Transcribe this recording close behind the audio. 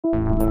Here's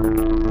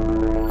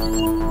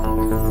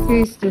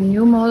the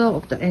new model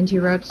of the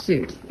anti-rot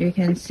suit. You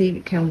can see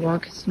it can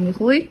work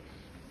smoothly,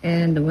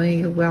 and when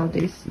you wear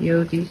this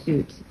EOD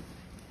suit,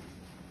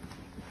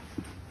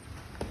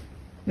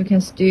 you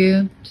can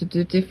steer to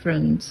do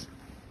different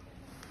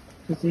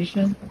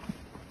position.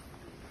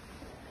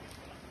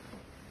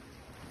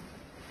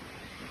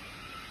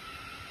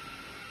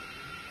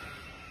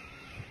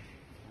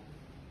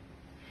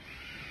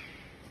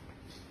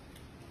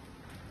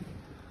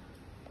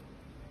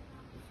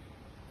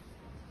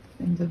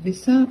 And the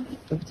visa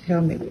of the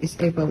helmet is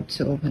able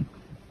to open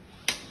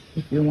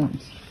if you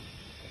want.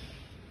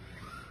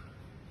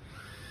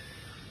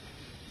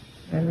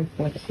 Very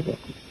flexible.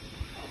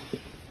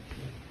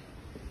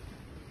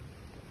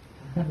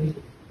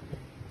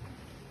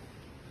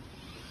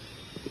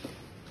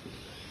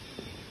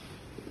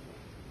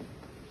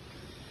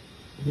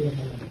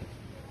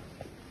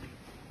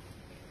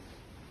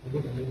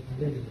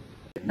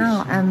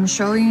 Now I'm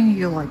showing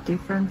you like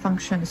different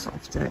functions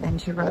of the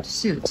anti-rot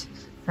suit.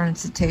 From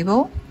the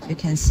table, you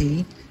can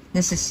see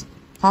this is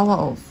power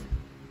off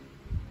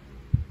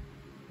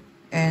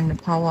and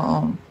power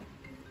on.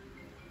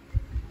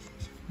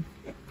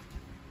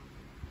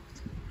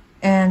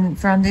 And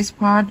from this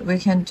part, we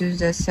can do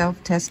the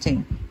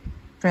self-testing.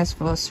 Press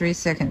for 3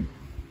 seconds.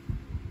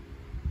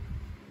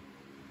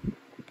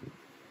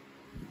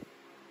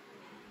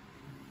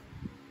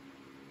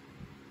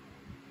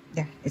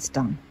 Yeah, it's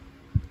done.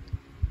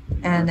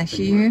 And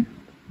here,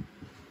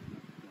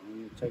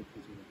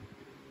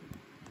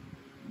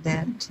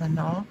 then turn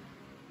on.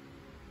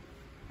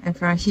 And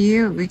from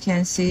here, we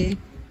can see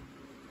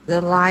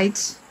the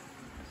light.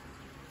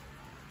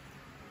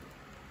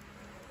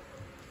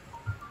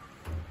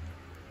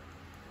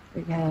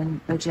 We can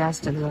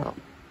adjust the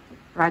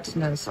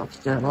brightness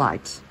of the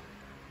light.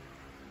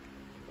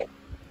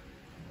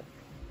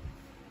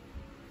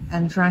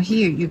 And from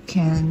here, you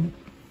can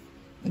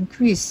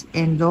increase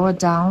and lower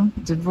down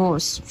the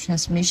voice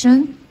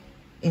transmission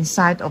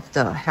inside of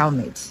the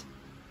helmet.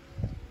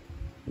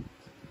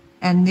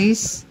 And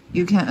this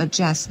you can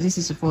adjust. This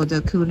is for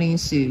the cooling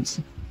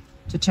suit,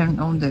 to turn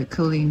on the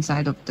cooling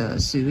side of the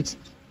suit.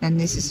 And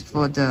this is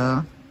for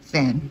the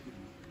fan.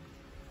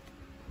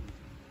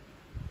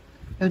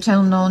 You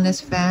turn on this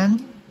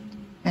fan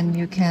and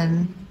you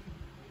can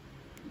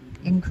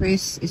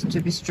increase it to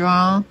be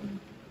strong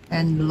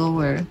and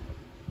lower.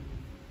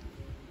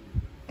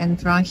 And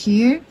from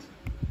here,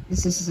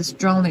 this is the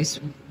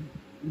strongest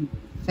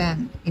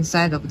fan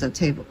inside of the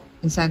table,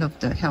 inside of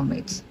the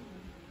helmet.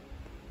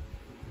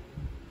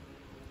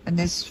 And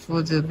this is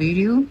for the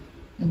video,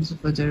 and this is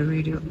for the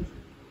radio.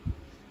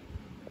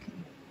 Okay.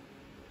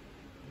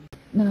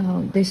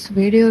 Now, this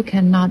video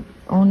cannot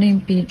only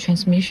be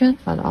transmission,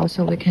 but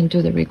also we can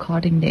do the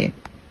recording there.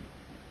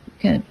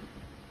 Okay.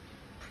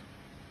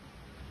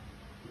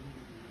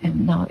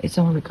 And now it's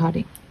on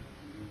recording.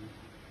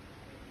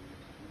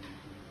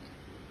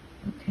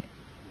 Okay.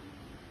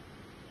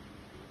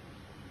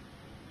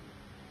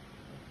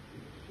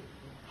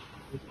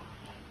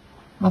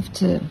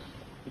 After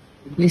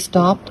we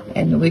stop,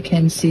 and we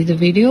can see the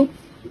video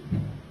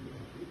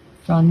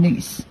from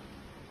this.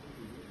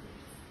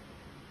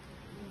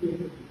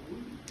 You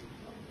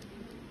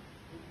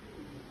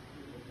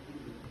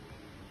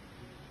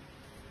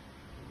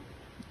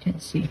can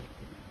see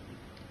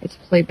it's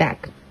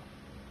playback.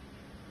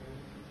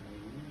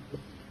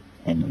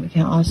 And we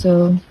can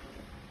also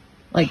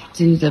like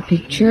do the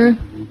picture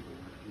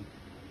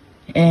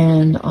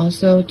and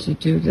also to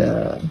do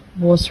the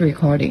voice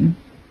recording.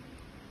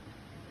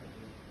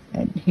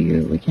 And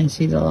here we can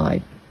see the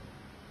light.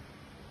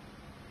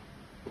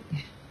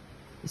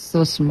 It's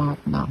so smart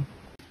now.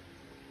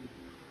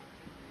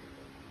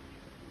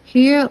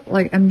 Here,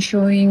 like I'm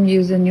showing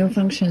you the new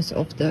functions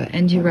of the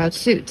anti-rot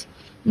suit.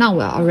 Now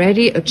we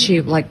already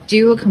achieved like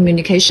dual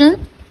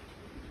communication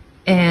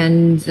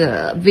and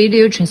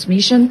video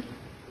transmission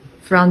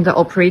from the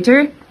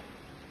operator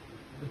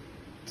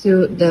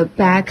to the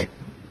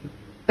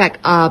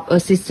backup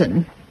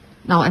assistant.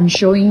 Now I'm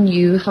showing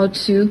you how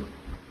to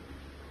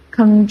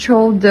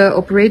control the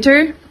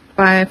operator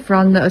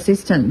from the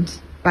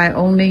assistant by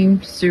only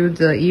through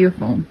the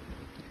earphone.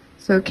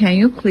 So can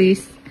you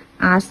please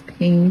ask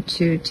him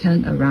to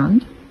turn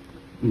around?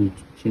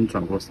 先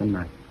转过身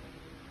来。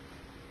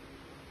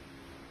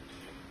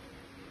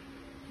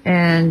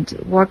 And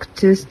walk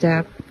 2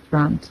 steps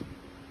front.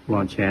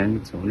 往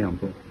前走2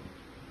步。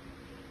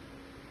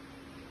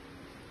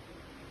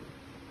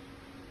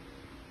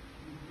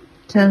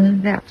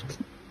 Turn left.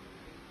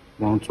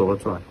 往左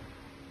转。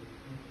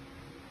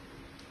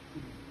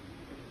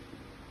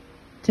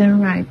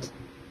 Turn right.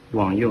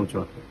 往右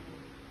转。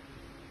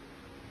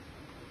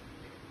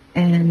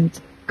 And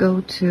go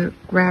to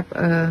grab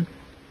a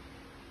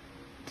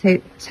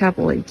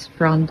tablet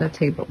from the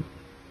table.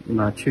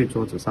 去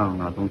桌子上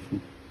拿东西。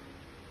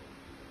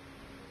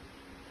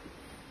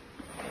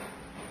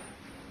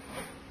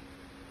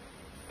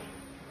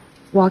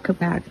 Walk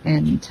back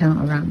and turn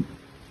around.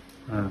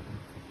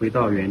 回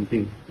到原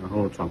地，然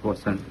后转过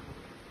身。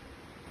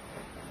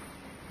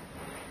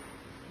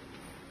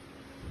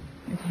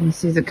You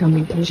see the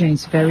communication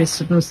is very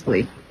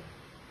smoothly.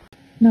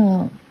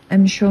 Now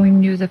I'm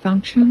showing you the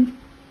function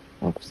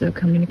of the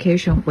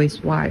communication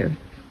with wire.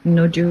 You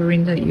know,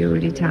 during the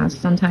EOD task,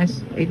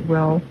 sometimes it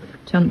will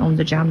turn on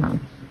the JAMA.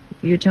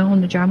 If you turn on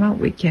the JAMA,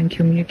 we can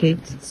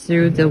communicate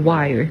through the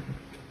wire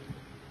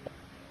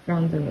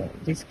from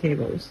these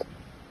cables.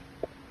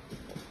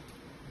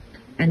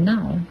 And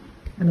now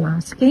I'm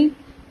asking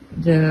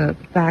the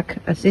back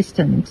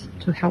assistant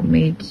to help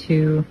me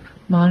to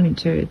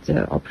monitor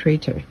the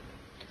operator.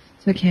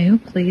 So can you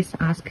please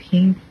ask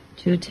him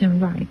to turn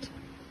right?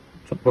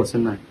 转过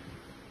身来，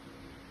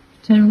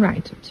 Turn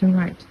right, turn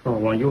right. 哦，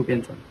往右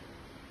边转，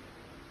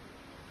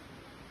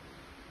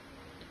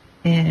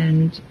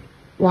 And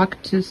walk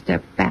 2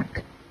 steps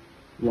back.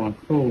 往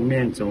后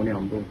面走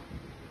2步，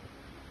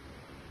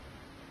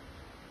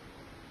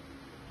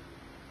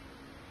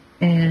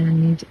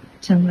 And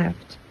turn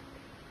left.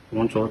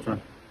 往左转，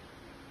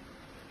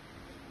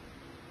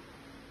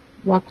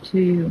 Walk to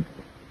you.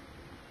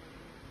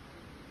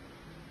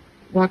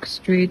 Walk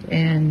straight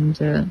and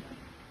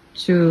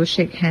to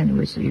shake hand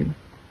with you.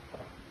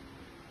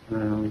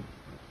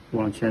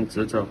 往前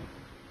直走，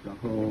然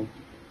后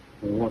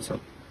我握手，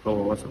和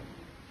我握手。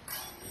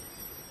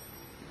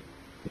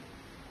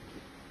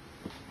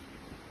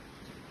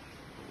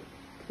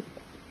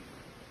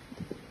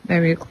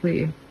 Very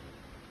clear.